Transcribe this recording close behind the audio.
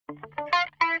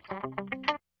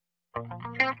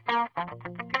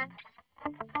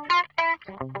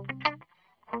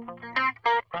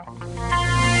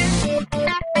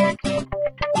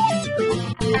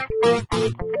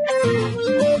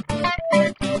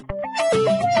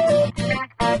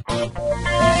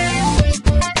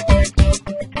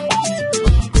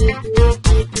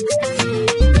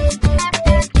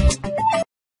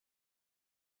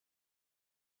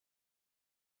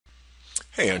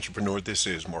Hey entrepreneur, this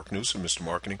is Mark Newsom, Mr.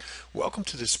 Marketing. Welcome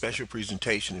to this special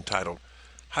presentation entitled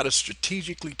How to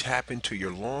Strategically Tap into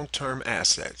Your Long-Term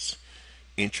Assets.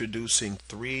 Introducing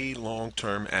 3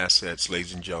 long-term assets,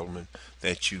 ladies and gentlemen,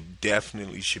 that you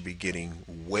definitely should be getting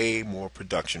way more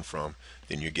production from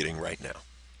than you're getting right now.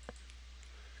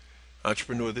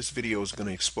 Entrepreneur, this video is going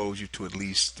to expose you to at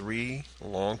least 3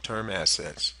 long-term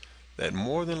assets that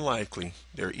more than likely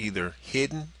they're either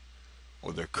hidden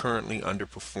or they're currently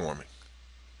underperforming.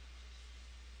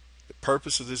 The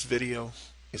purpose of this video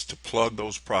is to plug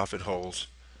those profit holes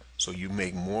so you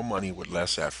make more money with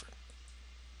less effort.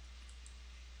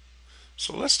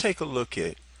 So let's take a look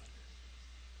at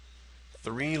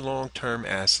 3 long-term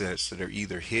assets that are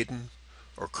either hidden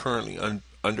or currently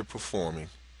underperforming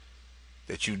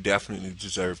that you definitely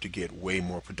deserve to get way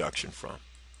more production from.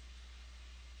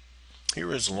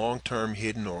 Here is long-term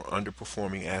hidden or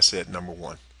underperforming asset number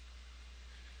 1.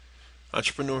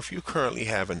 Entrepreneur, if you currently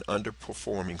have an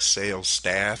underperforming sales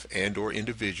staff and or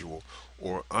individual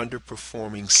or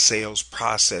underperforming sales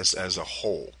process as a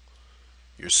whole,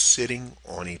 you're sitting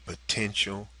on a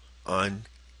potential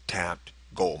untapped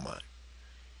gold mine.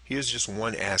 Here's just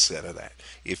one asset of that.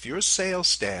 If your sales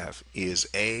staff is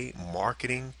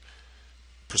marketing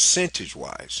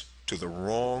percentage-wise to the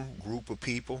wrong group of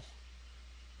people,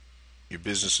 your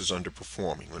business is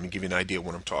underperforming. Let me give you an idea of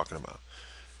what I'm talking about.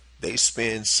 They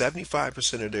spend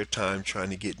 75% of their time trying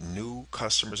to get new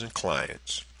customers and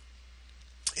clients,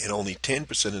 and only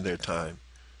 10% of their time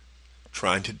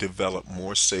trying to develop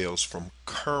more sales from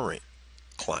current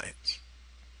clients.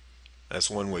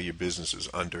 That's one way your business is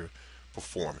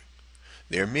underperforming.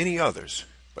 There are many others,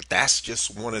 but that's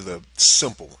just one of the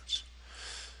simple ones.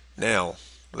 Now,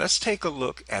 let's take a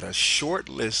look at a short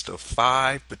list of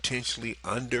 5 potentially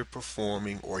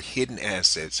underperforming or hidden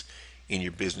assets in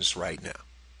your business right now.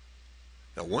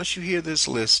 Now, once you hear this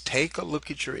list, take a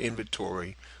look at your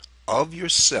inventory of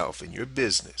yourself and your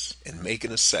business and make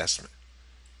an assessment.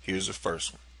 Here's the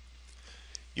first one.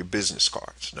 Your business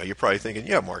cards. Now, you're probably thinking,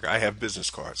 yeah, Mark, I have business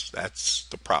cards. That's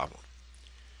the problem.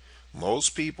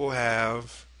 Most people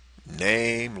have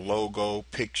name, logo,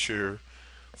 picture,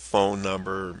 phone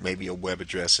number, maybe a web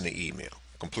address and an email.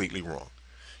 Completely wrong.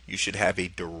 You should have a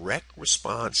direct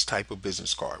response type of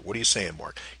business card. What are you saying,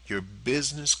 Mark? Your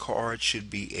business card should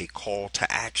be a call to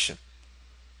action.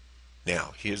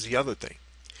 Now, here's the other thing.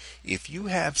 If you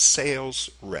have sales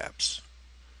reps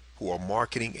who are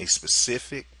marketing a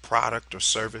specific product or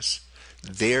service,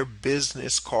 their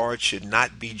business card should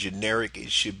not be generic.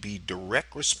 It should be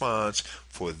direct response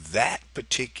for that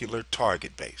particular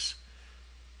target base.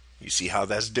 You see how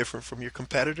that's different from your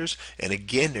competitors? And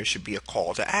again, there should be a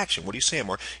call to action. What are you saying,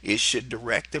 Mark? It should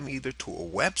direct them either to a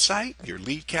website, your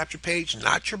lead capture page,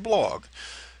 not your blog,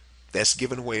 that's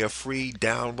giving away a free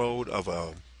download of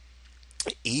a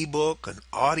ebook, an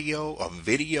audio, a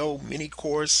video, mini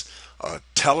course, a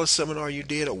teleseminar you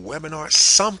did, a webinar,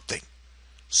 something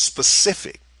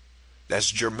specific that's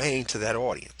germane to that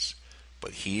audience.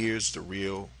 But here's the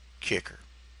real kicker.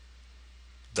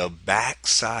 The back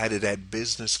side of that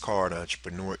business card,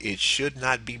 entrepreneur, it should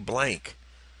not be blank.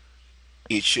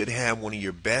 It should have one of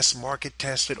your best market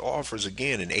tested offers.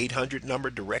 Again, an 800 number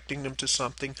directing them to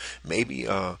something. Maybe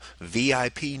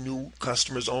VIP new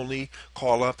customers only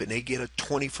call up and they get a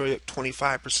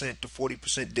 25% to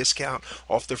 40% discount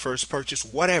off their first purchase,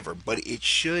 whatever. But it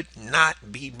should not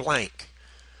be blank.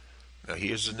 Now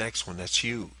here's the next one that's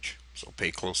huge. So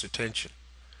pay close attention.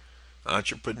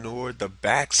 Entrepreneur, the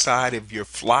backside of your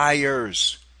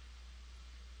flyers.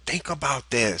 Think about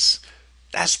this.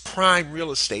 That's prime real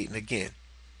estate, and again,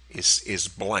 is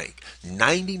blank.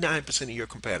 99% of your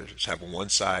competitors have a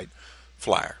one-side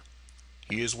flyer.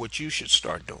 Here's what you should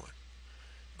start doing.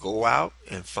 Go out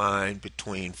and find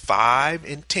between 5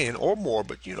 and 10 or more,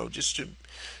 but just to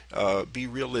be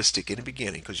realistic in the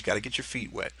beginning, because you got to get your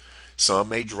feet wet. Some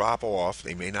may drop off.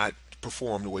 They may not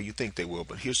perform the way you think they will,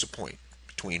 but here's the point.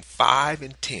 Between 5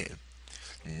 and 10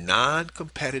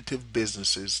 non-competitive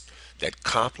businesses that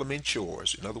complement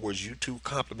yours. In other words, you two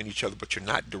complement each other, but you're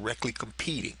not directly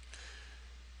competing.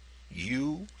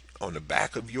 You on the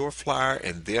back of your flyer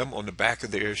and them on the back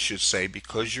of theirs should say,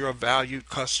 because you're a valued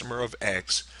customer of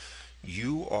X,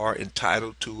 you are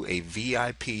entitled to a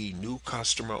VIP new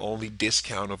customer only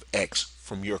discount of X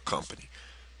from your company.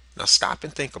 Now stop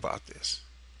and think about this.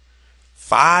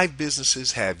 Five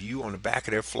businesses have you on the back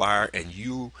of their flyer and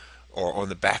you are on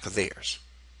the back of theirs.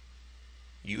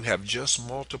 You have just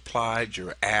multiplied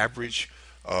your average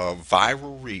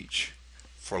viral reach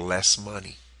for less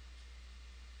money.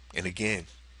 And again,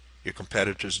 your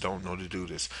competitors don't know to do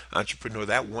this. Entrepreneur,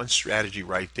 that one strategy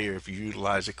right there, if you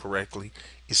utilize it correctly,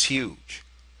 is huge.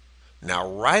 Now,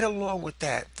 right along with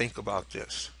that, think about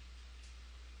this.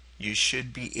 You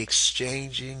should be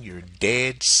exchanging your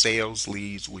dead sales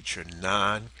leads with your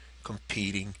non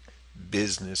competing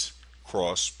business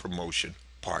cross promotion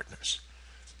partners.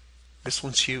 This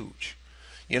one's huge.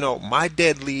 My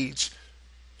dead leads,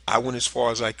 I went as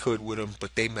far as I could with them,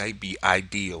 but they may be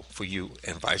ideal for you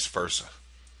and vice versa.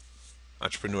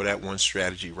 Entrepreneur, that one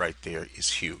strategy right there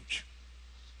is huge.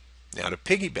 Now, to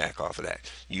piggyback off of that,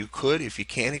 you could, if you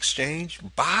can't exchange,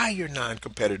 buy your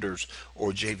non-competitors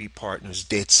or JV partners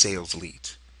dead sales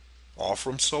leads. Offer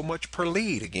them so much per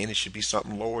lead. Again, it should be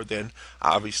something lower than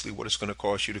obviously what it's going to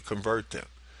cost you to convert them.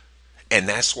 And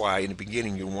that's why in the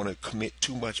beginning you want to commit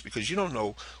too much, because you don't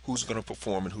know who's going to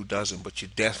perform and who doesn't, but you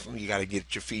definitely got to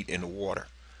get your feet in the water.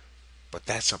 But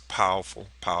that's a powerful,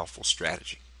 powerful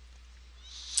strategy.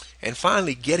 And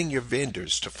finally, getting your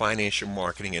vendors to finance your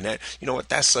marketing. And that, you know what,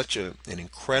 that's such an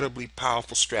incredibly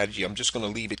powerful strategy. I'm just going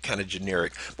to leave it kind of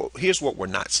generic. But here's what we're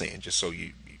not saying, just so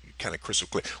you kind of crystal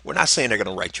clear. We're not saying they're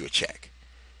going to write you a check.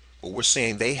 But we're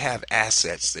saying they have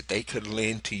assets that they could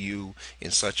lend to you in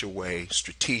such a way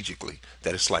strategically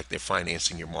that it's like they're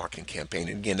financing your marketing campaign.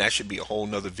 And again, that should be a whole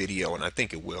nother video, and I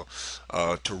think it will,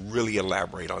 to really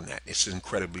elaborate on that. It's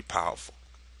incredibly powerful.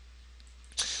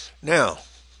 Now,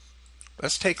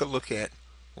 let's take a look at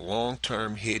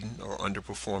long-term hidden or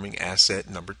underperforming asset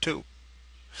number 2.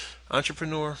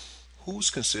 Entrepreneur,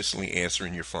 who's consistently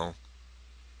answering your phone?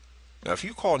 Now, if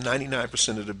you call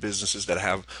 99% of the businesses that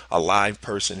have a live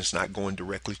person, it's not going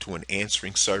directly to an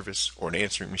answering service or an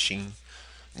answering machine.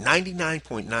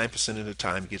 99.9% of the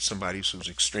time, you get somebody who's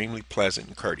extremely pleasant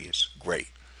and courteous. Great.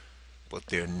 But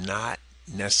they're not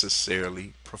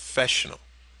necessarily professional.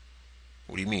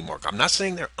 What do you mean, Mark? I'm not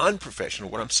saying they're unprofessional.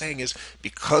 What I'm saying is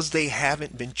because they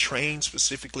haven't been trained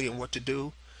specifically in what to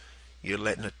do, you're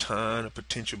letting a ton of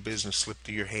potential business slip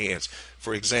through your hands.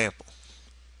 For example,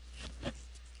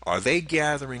 are they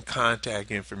gathering contact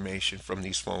information from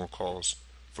these phone calls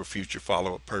for future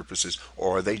follow-up purposes,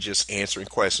 or are they just answering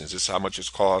questions? This is how much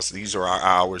it costs. These are our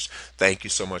hours. Thank you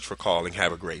so much for calling.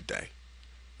 Have a great day.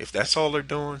 If that's all they're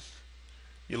doing,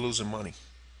 you're losing money.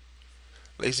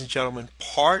 Ladies and gentlemen,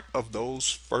 part of those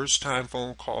first-time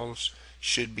phone calls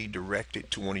should be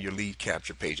directed to one of your lead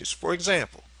capture pages. For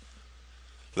example,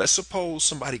 let's suppose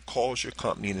somebody calls your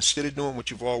company, and instead of doing what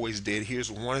you've always did,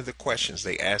 here's one of the questions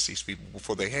they ask these people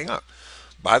before they hang up.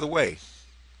 By the way,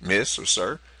 miss or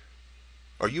sir,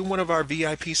 are you one of our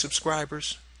VIP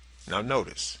subscribers? Now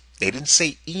notice, they didn't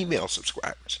say email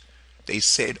subscribers. They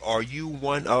said, are you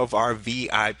one of our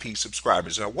VIP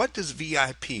subscribers? Now, what does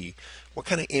VIP, what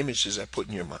kind of image does that put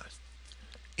in your mind?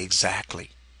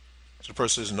 Exactly. So the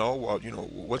person says, no, well,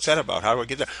 what's that about? How do I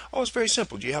get that? Oh, it's very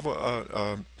simple. Do you have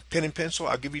a pen and pencil?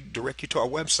 I'll direct you to our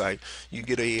website. You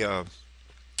get a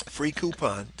free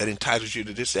coupon that entitles you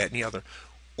to this, that, and the other.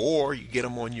 Or you get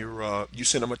them on you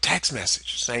send them a text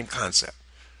message, same concept.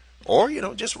 Or,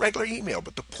 just regular email.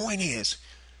 But the point is,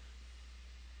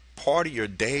 part of your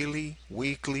daily,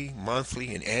 weekly,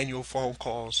 monthly, and annual phone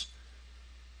calls,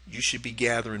 you should be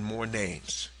gathering more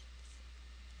names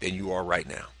than you are right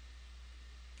now.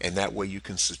 And that way you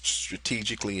can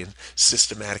strategically and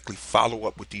systematically follow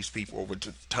up with these people over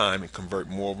time and convert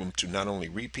more of them to not only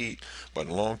repeat, but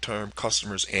long-term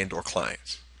customers and or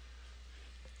clients.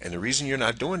 And the reason you're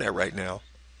not doing that right now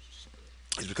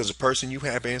is because the person you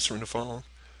have answering the phone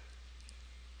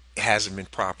hasn't been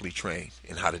properly trained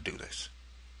in how to do this.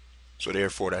 So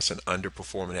therefore, that's an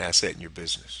underperforming asset in your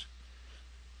business.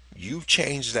 You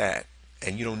change that,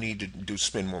 and you don't need to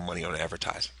spend more money on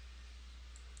advertising.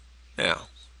 Now,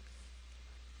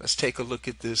 let's take a look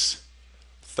at this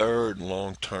third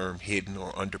long-term hidden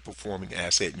or underperforming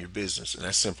asset in your business, and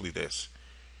that's simply this.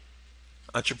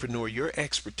 Entrepreneur, your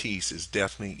expertise is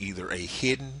definitely either a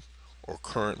hidden or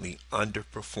currently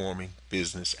underperforming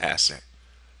business asset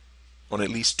on at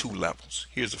least 2 levels.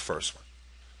 Here's the first one.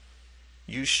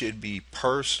 You should be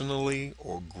personally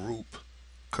or group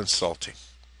consulting.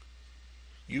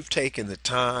 You've taken the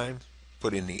time,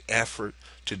 put in the effort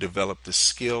to develop the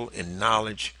skill and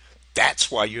knowledge. That's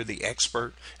why you're the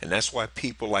expert, and that's why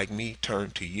people like me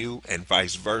turn to you and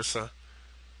vice versa.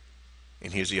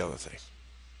 And here's the other thing.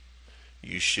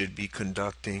 You should be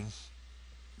conducting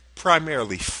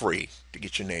primarily free to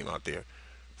get your name out there,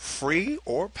 free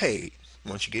or paid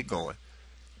once you get going,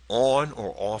 on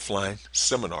or offline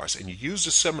seminars. And you use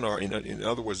the seminar, in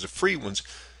other words, the free ones,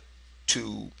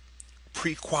 to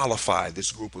pre-qualify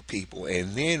this group of people.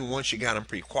 And then once you got them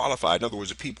pre-qualified, in other words,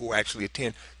 the people who actually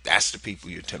attend, that's the people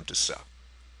you attempt to sell.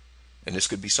 And this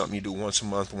could be something you do once a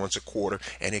month, once a quarter,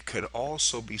 and it could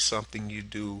also be something you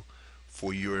do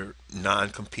for your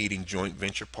non-competing joint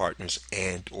venture partners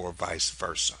and or vice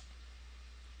versa.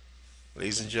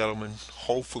 Ladies and gentlemen,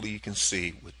 hopefully you can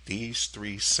see with these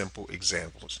three simple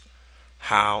examples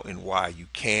how and why you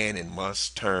can and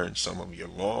must turn some of your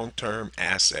long-term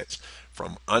assets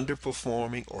from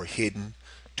underperforming or hidden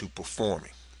to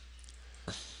performing.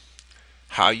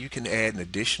 How you can add an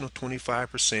additional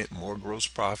 25% more gross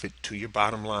profit to your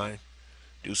bottom line.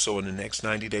 Do so in the next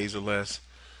 90 days or less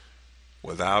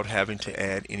without having to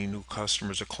add any new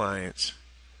customers or clients.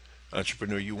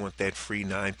 Entrepreneur, you want that free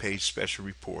 9-page special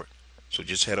report. So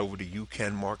just head over to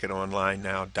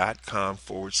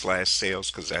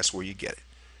youcanmarketonlinenow.com/sales because that's where you get it.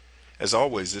 As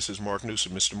always, this is Mark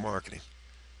Newsom, Mr. Marketing.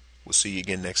 We'll see you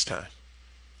again next time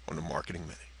on the Marketing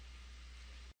Minute.